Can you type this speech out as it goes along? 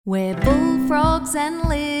Where bullfrogs and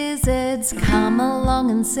lizards, come along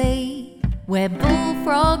and see. Where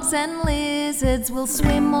bullfrogs and lizards will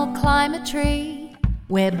swim or climb a tree.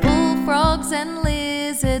 Where bullfrogs and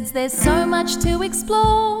lizards, there's so much to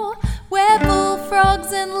explore. Where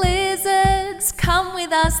bullfrogs and lizards, come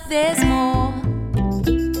with us, there's more.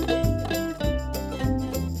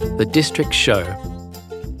 The District Show.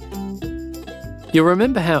 You'll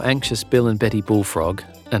remember how anxious Bill and Betty Bullfrog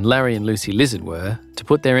and Larry and Lucy Lizard were to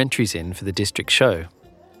put their entries in for the District Show.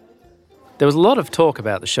 There was a lot of talk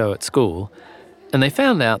about the show at school, and they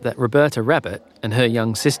found out that Roberta Rabbit and her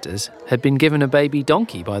young sisters had been given a baby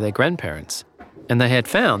donkey by their grandparents, and they had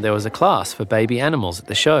found there was a class for baby animals at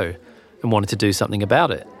the show and wanted to do something about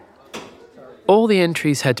it. All the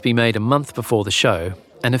entries had to be made a month before the show,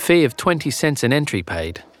 and a fee of 20 cents an entry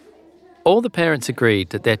paid. All the parents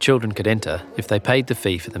agreed that their children could enter if they paid the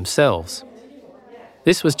fee for themselves.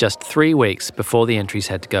 This was just 3 weeks before the entries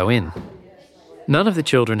had to go in. None of the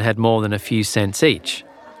children had more than a few cents each,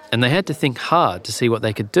 and they had to think hard to see what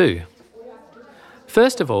they could do.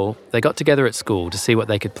 First of all, they got together at school to see what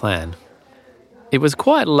they could plan. It was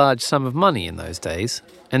quite a large sum of money in those days,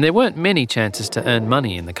 and there weren't many chances to earn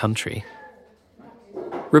money in the country.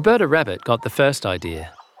 Roberta Rabbit got the first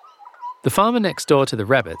idea. The farmer next door to the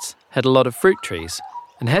rabbits had a lot of fruit trees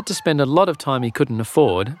and had to spend a lot of time he couldn't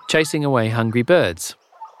afford chasing away hungry birds.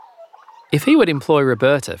 If he would employ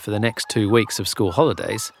Roberta for the next 2 weeks of school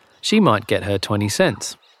holidays, she might get her 20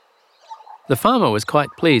 cents. The farmer was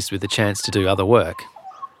quite pleased with the chance to do other work.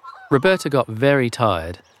 Roberta got very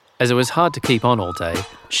tired, as it was hard to keep on all day,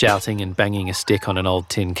 shouting and banging a stick on an old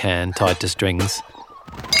tin can tied to strings.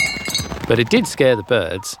 But it did scare the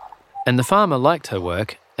birds, and the farmer liked her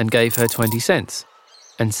work and gave her 20 cents,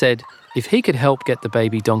 and said if he could help get the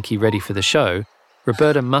baby donkey ready for the show,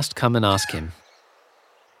 Roberta must come and ask him.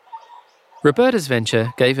 Roberta's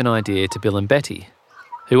venture gave an idea to Bill and Betty,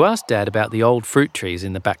 who asked Dad about the old fruit trees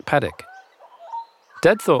in the back paddock.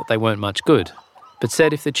 Dad thought they weren't much good, but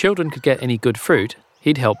said if the children could get any good fruit,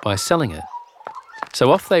 he'd help by selling it.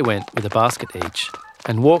 So off they went with a basket each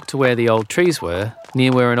and walked to where the old trees were,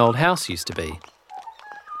 near where an old house used to be.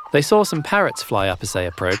 They saw some parrots fly up as they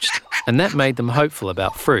approached, and that made them hopeful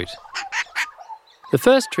about fruit. The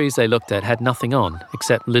first trees they looked at had nothing on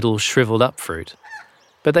except little shriveled up fruit.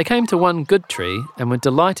 But they came to one good tree and were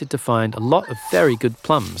delighted to find a lot of very good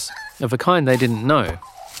plums, of a kind they didn't know.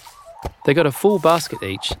 They got a full basket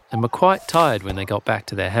each and were quite tired when they got back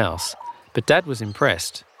to their house, but Dad was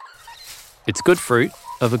impressed. "It's good fruit,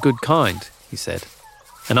 of a good kind," he said,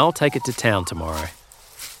 "and I'll take it to town tomorrow."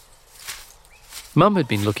 Mum had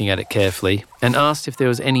been looking at it carefully and asked if there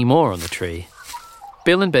was any more on the tree.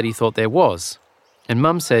 Bill and Betty thought there was, and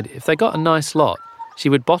Mum said if they got a nice lot, she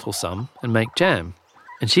would bottle some and make jam,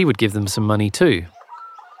 and she would give them some money too.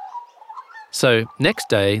 So next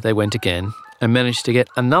day they went again and managed to get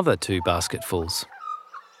another 2 basketfuls.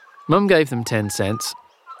 Mum gave them 10 cents,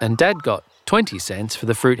 and Dad got 20 cents for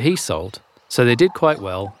the fruit he sold, so they did quite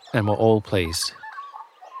well and were all pleased.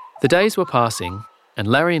 The days were passing, and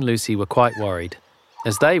Larry and Lucy were quite worried,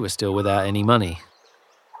 as they were still without any money.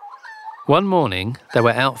 One morning, they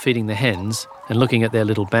were out feeding the hens and looking at their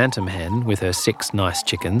little bantam hen with her 6 nice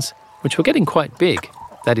chickens, which were getting quite big,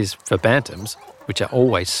 that is, for bantams, which are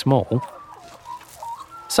always small.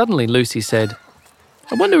 Suddenly Lucy said,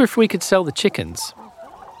 "I wonder if we could sell the chickens."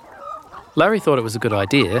 Larry thought it was a good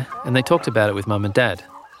idea, and they talked about it with Mum and Dad.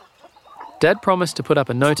 Dad promised to put up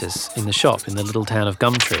a notice in the shop in the little town of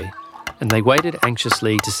Gumtree, and they waited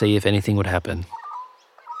anxiously to see if anything would happen.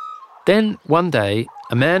 Then, one day,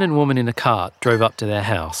 a man and woman in a cart drove up to their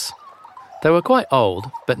house. They were quite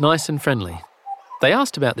old, but nice and friendly. They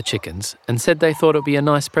asked about the chickens and said they thought it would be a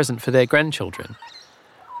nice present for their grandchildren.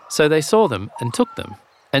 So they saw them and took them,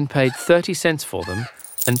 and paid 30 cents for them,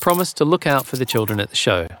 and promised to look out for the children at the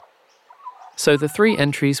show. So the 3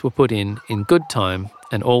 entries were put in good time,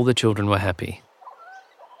 and all the children were happy.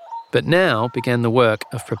 But now began the work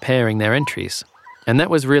of preparing their entries, and that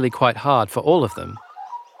was really quite hard for all of them.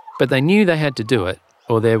 But they knew they had to do it,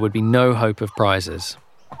 or there would be no hope of prizes.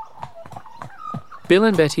 Bill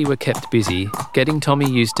and Betty were kept busy getting Tommy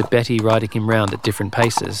used to Betty riding him round at different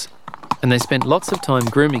paces, and they spent lots of time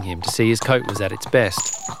grooming him to see his coat was at its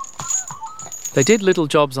best. They did little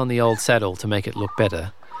jobs on the old saddle to make it look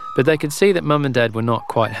better, but they could see that Mum and Dad were not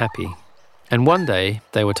quite happy, and one day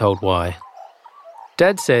they were told why.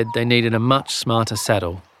 Dad said they needed a much smarter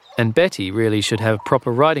saddle, and Betty really should have a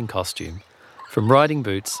proper riding costume, from riding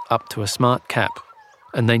boots up to a smart cap,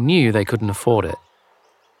 and they knew they couldn't afford it.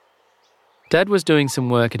 Dad was doing some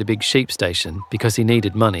work at a big sheep station because he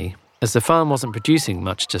needed money, as the farm wasn't producing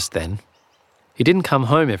much just then. He didn't come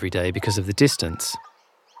home every day because of the distance.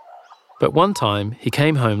 But one time he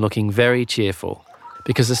came home looking very cheerful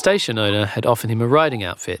because the station owner had offered him a riding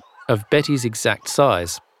outfit of Betty's exact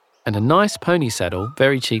size and a nice pony saddle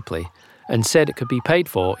very cheaply, and said it could be paid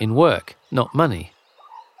for in work, not money.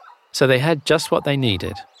 So they had just what they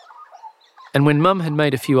needed. And when Mum had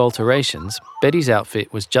made a few alterations, Betty's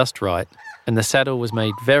outfit was just right, and the saddle was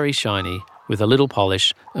made very shiny with a little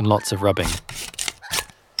polish and lots of rubbing.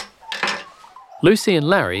 Lucy and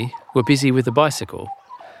Larry were busy with the bicycle.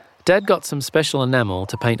 Dad got some special enamel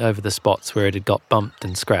to paint over the spots where it had got bumped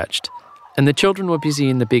and scratched, and the children were busy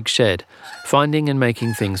in the big shed, finding and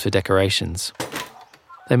making things for decorations.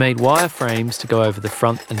 They made wire frames to go over the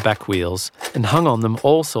front and back wheels and hung on them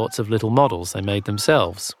all sorts of little models they made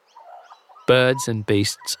themselves. Birds and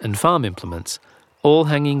beasts and farm implements, all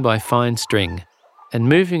hanging by fine string and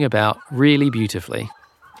moving about really beautifully.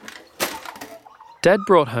 Dad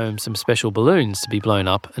brought home some special balloons to be blown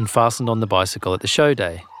up and fastened on the bicycle at the show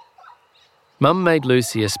day. Mum made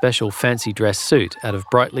Lucy a special fancy dress suit out of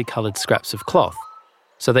brightly coloured scraps of cloth,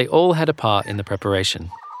 so they all had a part in the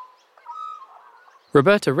preparation.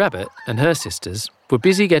 Roberta Rabbit and her sisters were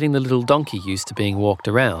busy getting the little donkey used to being walked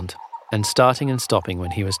around and starting and stopping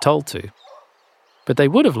when he was told to. But they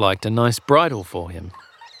would have liked a nice bridle for him.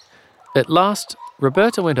 At last,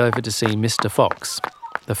 Roberta went over to see Mr. Fox,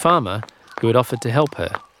 the farmer who had offered to help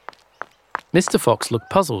her. Mr. Fox looked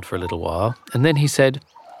puzzled for a little while, and then he said,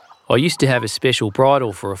 "I used to have a special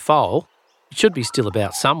bridle for a foal. It should be still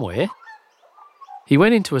about somewhere." He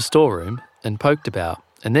went into a storeroom and poked about,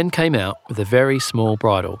 and then came out with a very small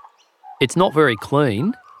bridle. "It's not very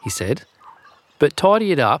clean," he said, "but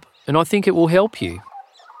tidy it up and I think it will help you."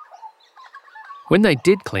 When they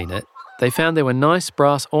did clean it, they found there were nice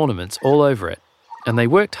brass ornaments all over it, and they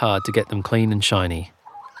worked hard to get them clean and shiny.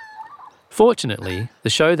 Fortunately, the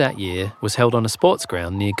show that year was held on a sports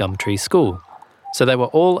ground near Gumtree School, so they were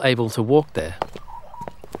all able to walk there.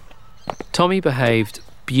 Tommy behaved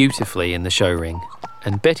beautifully in the show ring,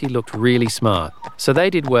 and Betty looked really smart, so they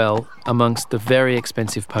did well amongst the very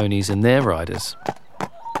expensive ponies and their riders.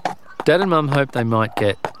 Dad and Mum hoped they might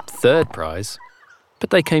get third prize, but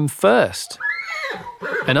they came first.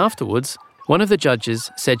 And afterwards, one of the judges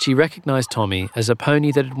said she recognised Tommy as a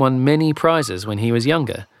pony that had won many prizes when he was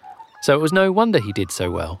younger, so it was no wonder he did so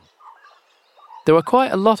well. There were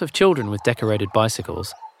quite a lot of children with decorated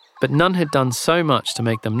bicycles, but none had done so much to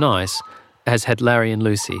make them nice as had Larry and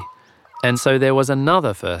Lucy, and so there was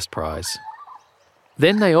another first prize.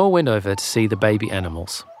 Then they all went over to see the baby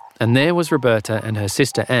animals, and there was Roberta and her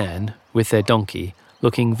sister Anne with their donkey,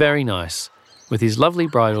 looking very nice, with his lovely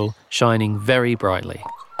bridle shining very brightly.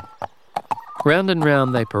 Round and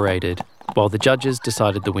round they paraded, while the judges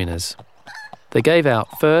decided the winners. They gave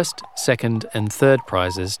out first, second and third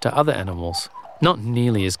prizes to other animals, not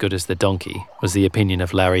nearly as good as the donkey, was the opinion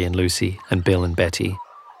of Larry and Lucy and Bill and Betty.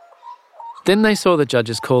 Then they saw the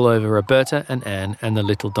judges call over Roberta and Anne and the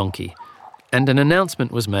little donkey, and an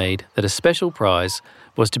announcement was made that a special prize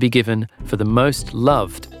was to be given for the most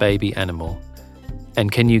loved baby animal.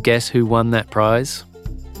 And can you guess who won that prize?